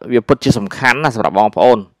វាពិតជាសំខាន់ណាសម្រាប់បងប្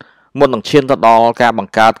អូនមុននឹងឈានទៅដល់ការប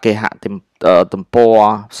ង្កើតគេហទំព័រ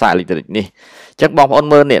ផ្សាយអេឡិចត្រូនិកនេះអញ្ចឹងបងប្អូន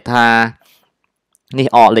មើលនេះថានេះ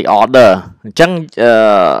លេខ order អញ្ចឹង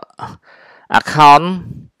account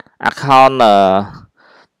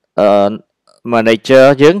manager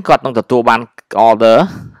យើងគាត់នឹងទទួលបាន order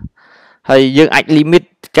ហើយយើងអាច limit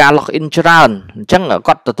ការ login ច្រើនអញ្ចឹង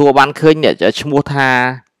គាត់ទទួលបានឃើញឈ្មោះថា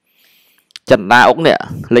ចិន្តាអុកនេះ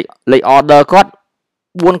លេខ order គាត់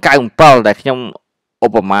497ដែលខ្ញុំឧ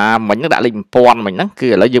បមាមិញហ្នឹងដាក់លេខ1000មិញហ្នឹងគឺ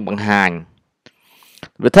ឥឡូវយើងបង្ហាញ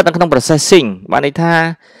វាស្ថិតនៅក្នុង processing បានន័យថា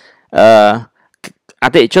អ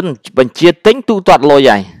តិថិជនបញ្ជាទិញទូទាត់លុយ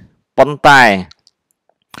ហើយប៉ុន្តែ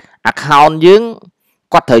account យើង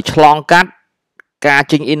គាត់ត្រូវឆ្លងកាត់ការ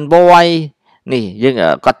ចេញ invoice នេះយើង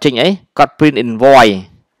គាត់ចេញអីគាត់ print invoice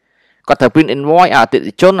គាត់ត្រូវ print invoice អតិ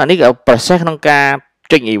ថិជនអានេះក៏ process ក្នុងការ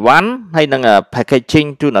ចេញអីវ៉ាន់ហើយនឹង packaging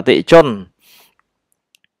ជូនអតិថិជន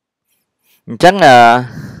អញ្ចឹង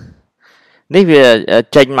នេះវា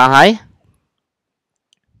ចេញមកហើយ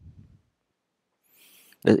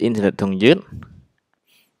អ៊ីនធឺណិតធំយឺត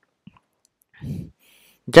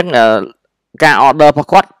អញ្ចឹងការ order របស់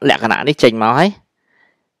គាត់លក្ខណៈនេះចេញមកហើយ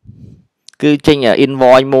គឺចេញ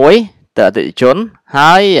invoice មួយទៅអតិថិជន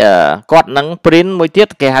ហើយគាត់នឹង print មួយទៀត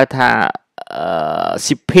គេហៅថា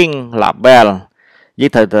shipping label យើ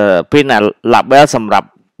ងត្រូវទៅ print label សម្រាប់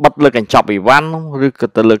បិទលើកញ្ចប់អីវ៉ាន់ឬក៏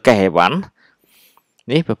ទៅលើកេសអីវ៉ាន់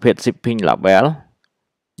នេះប្រភេទ shipping label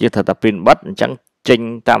យើងត្រូវតែ print បិទអញ្ចឹងចេញ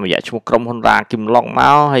តាមរយៈឈ្មោះក្រុមហ៊ុនរ៉ាគីមឡុងម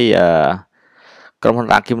កហើយក្រុមហ៊ុន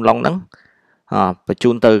រ៉ាគីមឡុងហ្នឹងបញ្ជូ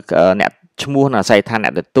នទៅអ្នកឈ្មោះអាស័យដ្ឋានអ្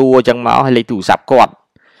នកទទួលអញ្ចឹងមកហើយលេខទូរស័ព្ទគាត់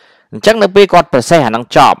អញ្ចឹងនៅពេលគាត់ process អាហ្នឹង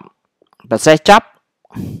ចប់ process ចប់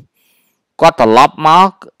គាត់ត្រឡប់មក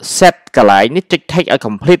set កន្លែងនេះចុច take ឲ្យ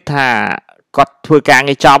complete ថាគាត់ធ្វើការ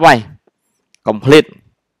ងារចប់ហើយ complete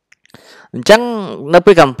អញ្ចឹងនៅ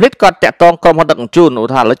ពេល complete គាត់តាក់ទងក្រុមហ៊ុនដឹកជញ្ជូនឧ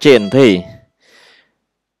ទាហរណ៍លើ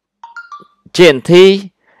JNT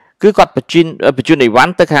គឺគាត់បញ្ជូនអីវ៉ា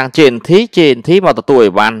ន់ទៅខាង JNT មកទទួល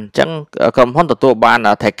អីវ៉ាន់អញ្ចឹងក្រុមហ៊ុនទទួលបាន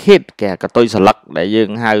ticket គេកតុយស្លឹកដែលយើង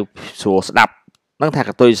ហៅស្រួលស្ដាប់ហ្នឹងថា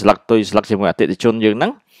កតុយស្លឹកជាមួយអតិថិជនយើងហ្នឹ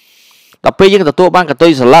ងដល់ពេលយើងទទួលបានកតុ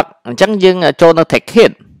យស្លឹកអញ្ចឹងយើងចូលនៅ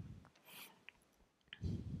ticket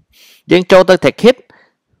យើងចូលទៅ ticket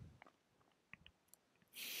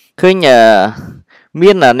ឃើញ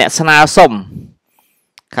មានអ្នកស្នើសុំ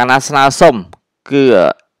ខាងណាស្នើសុំគឺ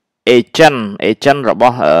agent រប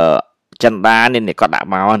ស់ចិន្តានេះគាត់ដាក់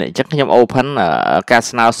មកនេះអញ្ចឹងខ្ញុំ open ការ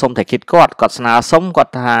ស្នើសុំ ticket គាត់ស្នើសុំគា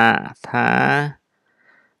ត់ថា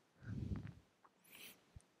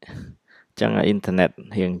ចឹងអ៊ីនធឺណិត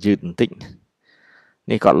រៀងយឺតបន្តិច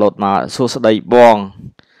នេះគាត់លោតមកសួស្ដីបង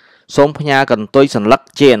សូមផ្ញើកន្ទុយសញ្ញា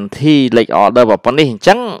JNT លេខ order ប៉ុណ្នេះអញ្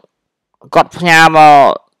ចឹងគាត់ផ្ញើមក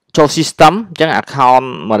ចូល system អញ្ចឹង account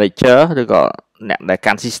manager ឬក៏អ្នកដែល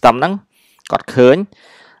កាន់ system ហ្នឹងគាត់ឃើញ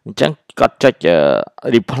អញ្ចឹងគាត់ចុច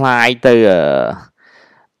reply ទៅ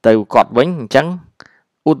គាត់វិញអញ្ចឹង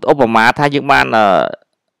ឧបមាថាយើង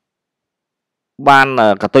បាន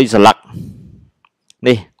កតុយស្លឹក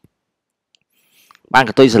នេះបាន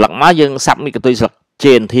កតុយស្លឹកមកយើង submit កតុយស្លឹក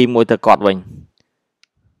JNT មួយទៅគាត់វិញ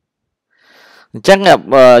អញ្ចឹង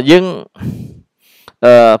យើង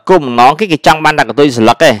គុំម្ដងគេចង់បានតែកតុយស្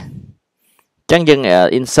លឹកឯងអញ្ចឹងយើង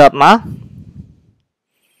insert មក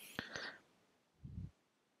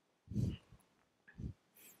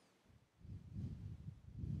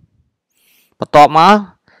បន្ទាប់មក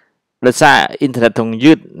ដោយសារអ៊ីនធឺណិតធំ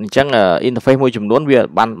យឺតអញ្ចឹង interface មួយចំនួនវា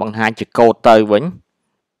បានបង្ហាញជាកូដទៅវិញ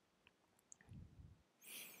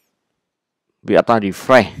វាអត់ត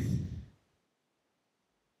refresh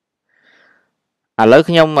ឥឡូវ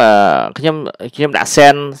ខ្ញុំដាក់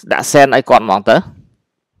send ឲ្យគាត់ហ្មងទៅ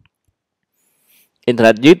អ៊ីនធឺ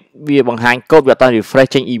ណិតយឺតវាបង្ហាញកូដវាអត់ត refresh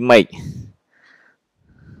ចេញ image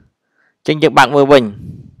ចេញយើងបើកមើលវិញ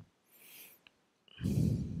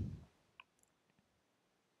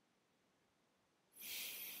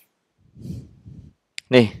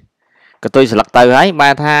នេះកតុយស្លឹកទៅហើយបែ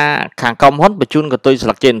រថាខាងក្រុមហ៊ុនបញ្ជូនកតុយស្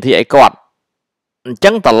លឹក JNT ឲ្យគាត់អញ្ចឹ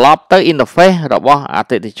ងត្រឡប់ទៅ interface របស់អ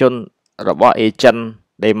តិថិជនរបស់ agent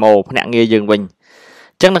demo ភ្នាក់ងារយើងវិញអ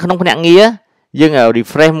ញ្ចឹងនៅក្នុងភ្នាក់ងារយើង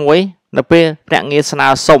refresh មួយនៅពេលភ្នាក់ងារស្នើ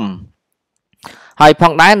សុំហើយផ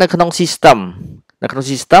ងដែរនៅក្នុង system ប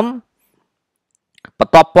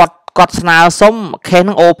ន្ទាប់គាត់ស្នើសុំ case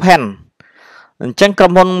នឹង open អញ្ចឹងក្រុ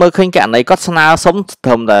មហ៊ុនមើលឃើញករណីគាត់ស្នើសុំត្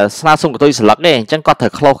រឹមតែស្នើសុំកតុយស្លឹកទេអញ្ចឹងគាត់ត្រូ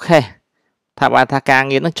វ close case ថាបានថាការ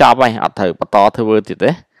ងារនឹងចប់ហើយអត់ត្រូវបន្តធ្វើទៀត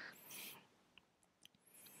ទេ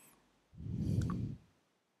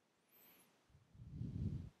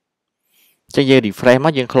ចឹងយើង refresh ម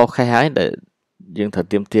កយើង close cache ហើយដែលយើងត្រូវ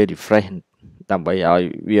ទាមទារ refresh ដើម្បីឲ្យ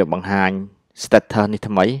វាបង្ហាញ status នេះ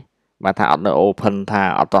ថ្មីបាទថាអត់នៅ open ថា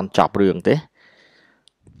អត់ទាន់ចប់រឿងទេ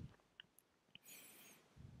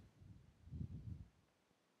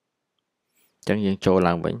ចឹងយើងចូល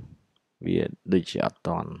ឡើងវិញវាដូចជាអត់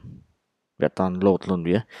ទាន់វាអត់ទាន់ load ខ្លួន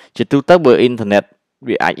វាជាទូទៅបើអ៊ីនធឺណិត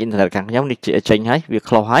វាអាចអ៊ីនធឺណិតខាងខ្ញុំនេះចេញហើយវា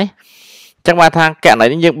close ហើយចឹងបានថាករណី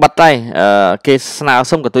នេះយើងបិទហើយគេស្នើ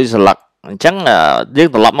សុំកតុយស្លឹកអញ្ចឹងយើង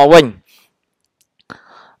ត្រឡប់មកវិញ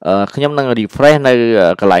ខ្ញុំនឹង refresh នៅ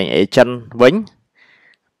កន្លែង agent វិញ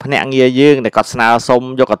ភ្នាក់ងារយើងដែលគាត់ស្នើសុំ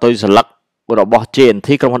យកកតុយស្លឹករបស់ JNT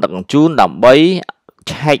ក្រុមហ៊ុនដឹកជញ្ជូនដើម្បី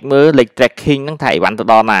ឆែកមើលលេខ tracking ហ្នឹងថាអីវ៉ាន់ទៅ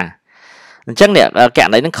ដល់ណាអញ្ចឹងនេះករ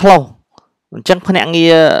ណីហ្នឹង close អញ្ចឹងភ្នាក់ងា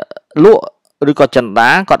រលក់ឬក៏ចិនដា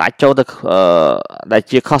គាត់អាចចូលទៅដែល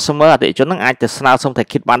ជា customer អតិថិជនហ្នឹងអាចទៅស្នើសុំតែ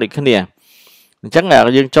kit បានដូចគ្នាអញ្ចឹង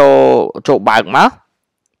យើងចូលបើកមក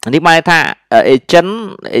នេះបែរថា agent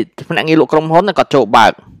ភ្នាក់ងារលក់ក្រុមហ៊ុនគាត់ចូលបើ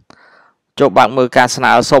កមើលការស្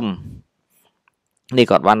នើសុំនេះ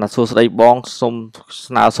គាត់បានថាសួស្ដីបងសុំ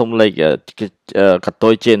ស្នើសុំលេខកតុ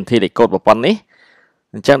យ JNT លេខកូដប្រព័ន្ធនេះ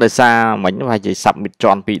អញ្ចឹងដោយសារមិញវាជា submit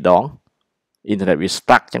ជាន់2ដង internet វា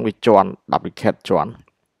stuck អញ្ចឹងវាជាន់ duplicate ជាន់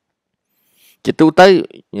ជាទូទៅឥ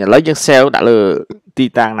ឡូវយើង save ដាក់លើទី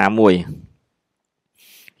តាំងណាមួយ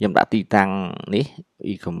ខ្ញុំដាក់ទីតាំងនេះ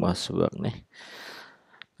e-commerce work នេះ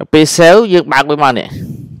ពេល save យើងបើកមួយមកនេះ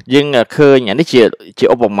យើងឃើញអានេះជា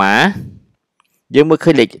ឧបមាយើងមើលឃើ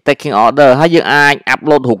ញលេខ taking order ហើយយើងអាច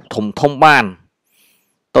upload រូបធំបាន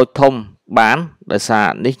តូចធំបានដោយសារ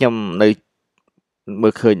នេះខ្ញុំនៅមើ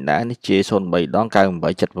លឃើញដែរនេះជា03ដង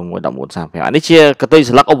9876 1435អានេះជាកតុយ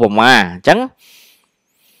ស្លឹកឧបមាអញ្ចឹង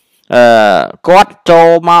គាត់ចូល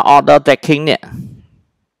មក order taking នេះ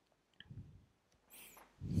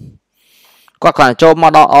គាត់គាត់ចូលមក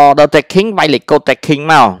ដល់ order taking វាយលេខកូដ taking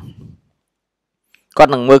មកគា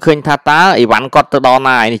ត់នឹងមើលឃើញថាតើអីវ៉ាន់គាត់ទៅដល់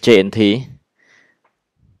ណានេះ JNT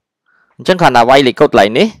អញ្ចឹងគាត់ថាវាយលេខកូដកន្លែង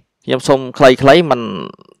នេះខ្ញុំសូមខ្លីៗមិន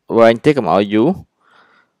វែងទេកុំឲ្យយូរ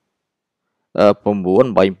9876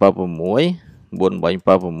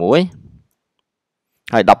 9876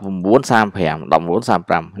ហើយ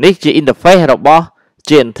1935នេះជា interface របស់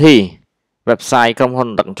JNT website ក្រុមហ៊ុន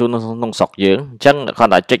ដឹកជញ្ជូនក្នុងស្រុកយើងអញ្ចឹងគា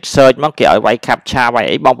ត់តែចុច search មកគេឲ្យវាយ captcha វាយ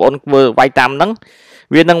អីបងប្អូនធ្វើវាយតាមហ្នឹង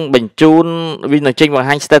វានឹងបញ្ជូនវានឹងចេញបង្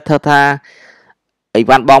ហាញ status ថាអី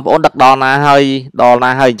វ៉ាន់បងប្អូនដឹកដល់ណាហើយ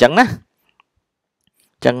អញ្ចឹងណា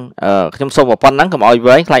អញ្ចឹងខ្ញុំសូមប៉ុណ្ណឹងកុំឲ្យ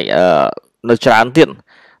វែងខ្លាចនៅច្រើនទៀត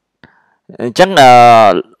អញ្ចឹង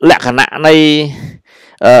លក្ខណៈនៃ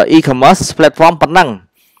e-commerce platform ប៉ុណ្ណឹង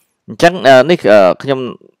អញ្ចឹងនេះខ្ញុំ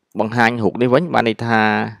បង្ហាញរូបនេះវិញបានន័យថា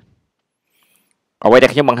អ្វីដែល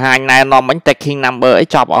ខ្ញុំបង្ហាញណែនាំមិញ taking number អី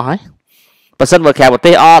ចប់អស់ហើយបើសិនបើក្រៅប្រ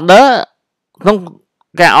ទេស order ក្នុង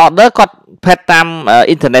ការ order គាត់ផេតតាម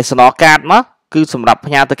international card មកគឺសម្រាប់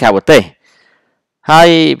ផ្ញើទៅក្រៅប្រទេសហើយ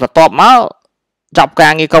បន្ទាប់មកចាប់កា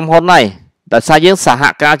រងារក្រុមហ៊ុនហើយដោយសារយើងសហ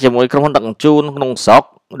ការជាមួយក្រុមហ៊ុនដឹកជញ្ជូនក្នុងស្រុក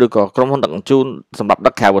ឬក៏ក្រុមហ៊ុនដឹកជញ្ជូនសម្រាប់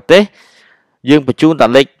ដឹកក្រៅប្រទេសយើងបញ្ជូនតែ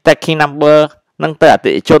លេខ taking number ហ្នឹងទៅអ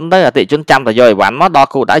តិថិជនចាំតែយកអីវ៉ាន់មកដល់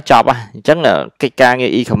គោលដៅចប់ហើយអញ្ចឹងកិច្ចការងា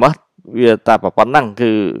រ e-commerce វាតែប៉ុណ្ណឹងគឺ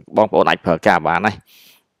បងប្អូនអាចប្រើការបានហើយ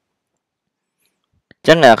អញ្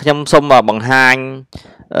ចឹងខ្ញុំសូមបង្ហាញ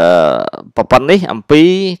ប៉ុណ្ណេះអំពី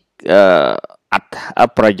អត្ថ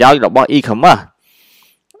ប្រយោជន៍របស់ e-commerce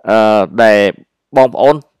ដែលបងប្អូ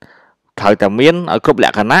នត្រូវតែមានឲ្យគ្រប់ល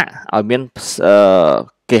ក្ខណៈឲ្យមាន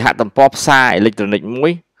គេហទំព័រផ្សារអេឡិចត្រូនិកមួ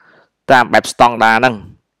យតាមបែបស្តង់ដារហ្នឹង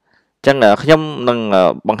អញ្ចឹងខ្ញុំនឹង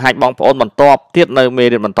បង្ហាញបងប្អូនបន្តទៀតនៅមេ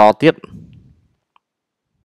រៀនបន្តទៀត